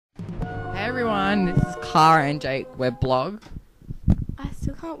Hey everyone, this is Cara and Jake weblog. I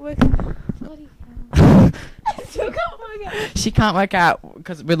still can't work out. Bloody hell. I still can't work out. She can't work out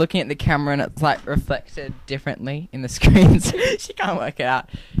because we're looking at the camera and it's like reflected differently in the screens. She can't work it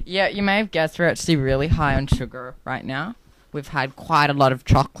out. Yeah, you may have guessed we're actually really high on sugar right now. We've had quite a lot of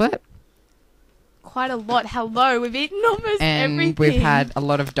chocolate. Quite a lot. Hello, we've eaten almost And everything. we've had a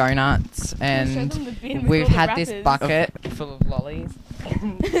lot of donuts and we've had this bucket full of lollies.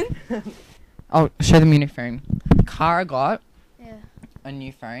 Oh, show them your new phone. Cara got a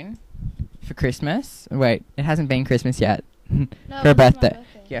new phone for Christmas. Wait, it hasn't been Christmas yet. No, For her it was my birthday.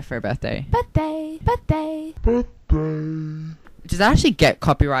 Yeah, for her birthday. Birthday. Does that actually get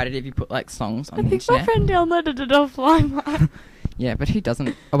copyrighted if you put like songs on I the think my internet? friend downloaded it offline. Yeah, but who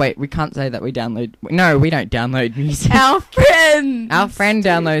doesn't? Oh wait, we can't say that we download. No, we don't download music. Our friend. Our friend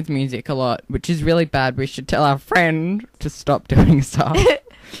downloads music a lot, which is really bad. We should tell our friend to stop doing stuff.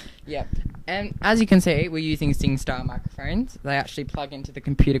 Yeah. And as you can see, we're using SingStar microphones. They actually plug into the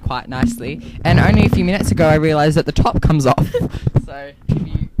computer quite nicely. And only a few minutes ago, I realised that the top comes off. So if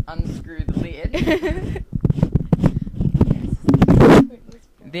you unscrew the lid,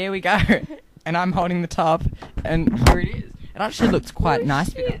 there we go. And I'm holding the top, and here it is. It actually looks quite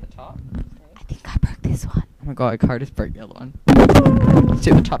nice without the top. I think I broke this one. Oh my god, Cara just broke the other one.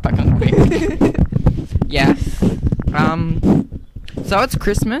 Sit the top back on quick. Yeah. So it's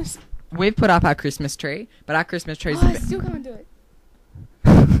Christmas. We've put up our Christmas tree, but our Christmas tree's I still can't do it.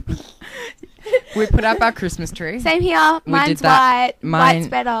 we put up our Christmas tree. Same here. We Mine's did that. white. White's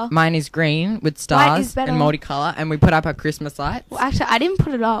better. Mine is green with White stars is better. and multicolour, and we put up our Christmas lights. Well, actually, I didn't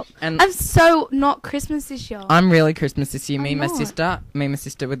put it up. And I'm so not Christmas this year. I'm really Christmas this year. I'm Me and not. my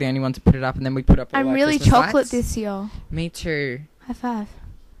sister were the only ones to put it up, and then we put up all I'm our really Christmas chocolate lights. this year. Me too. High five.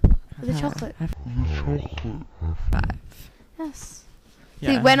 For the chocolate. Five. Yes.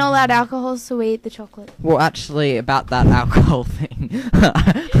 Yeah. See, when all that alcohol's so we eat the chocolate. Well, actually, about that alcohol thing.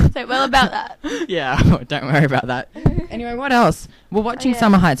 So, well, about that. Yeah, don't worry about that. Anyway, what else? We're watching yeah.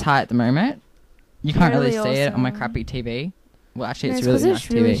 Summer Heights High at the moment. You can't really Really see it on my awesome. crappy TV. Well, actually, No, it's it's really 'cause nice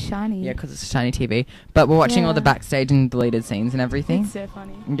it's really TV. shiny. Yeah, because it's a shiny TV. But we're watching all the Yeah. backstage and deleted scenes and everything. It's so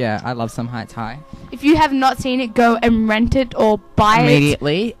funny. Yeah, I love Summer Heights High. If you have not seen it, go and rent it or buy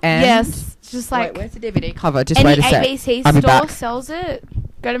Immediately. And Yes. Just like wait, where's the DVD cover? Just any wait a sec. ABC I'll be store back. sells it.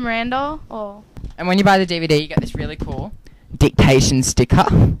 Go to Miranda or... And when you buy the DVD, you get this really cool dictation sticker.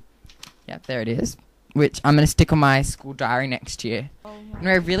 Yep, there it is. Which I'm going to stick on my school diary next year.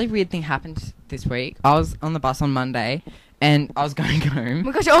 Anyway, a really weird thing happened this week. I was on the bus on Monday, and I was going Oh home.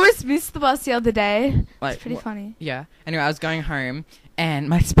 my gosh, I almost missed the bus the other day. Like, It's pretty funny. Yeah. Anyway, I was going home, and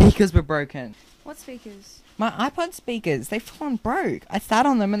my speakers were broken. What speakers? My iPod speakers, they full on broke. I sat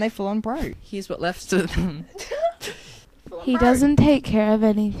on them, and they full on broke. Here's what left of them. He doesn't take care of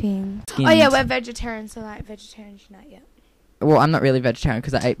anything. Skins. Oh yeah, we're vegetarian, so like vegetarian unite yet. Well, I'm not really vegetarian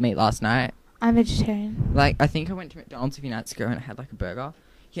because I ate meat last night. I'm vegetarian. Like, I think I went to McDonald's a few nights ago, and I had, like, a burger.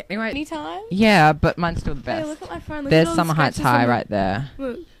 Yeah, anyway. Anytime? Yeah, but mine's still the Hey, best. look at my phone. Look There's at all Summer the Heights scratches High on right there.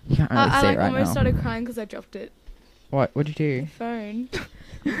 Look. You can't really I see like it right almost now. started crying because I dropped it. What'd you do? The phone.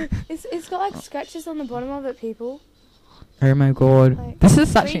 It's got like scratches on the bottom of it, people. Oh my god. Like, This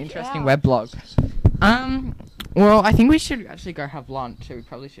is such an freak interesting out. weblog. Well, I think we should actually go have lunch. So we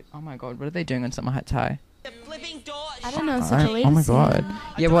probably should. Oh my god, what are they doing on Summer Heights High? I don't know. It's a deleted Oh my scene. god.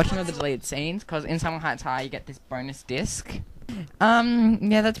 Yeah, we're watching all the deleted scenes because in Summer Heights High you get this bonus disc.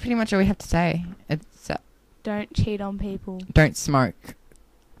 Yeah, that's pretty much all we have to say. It's Don't cheat on people. don't smoke.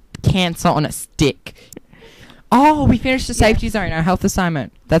 Cancer on a stick. Oh, we finished the safety zone, our health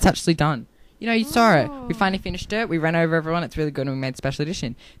assignment. That's actually done. You know, you saw it. We Oh. finally finished it. We ran over everyone. It's really good, and we made special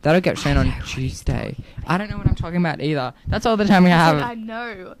edition. That'll get shown on Tuesday. I don't know what I'm talking about either. That's all the time we I have.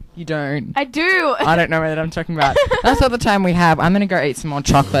 know. You don't. I do. I don't know what I'm talking about. That's all the time we have. I'm gonna go eat some more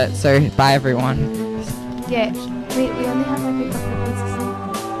chocolate. So bye, everyone. Yeah. We only have like a couple of pieces.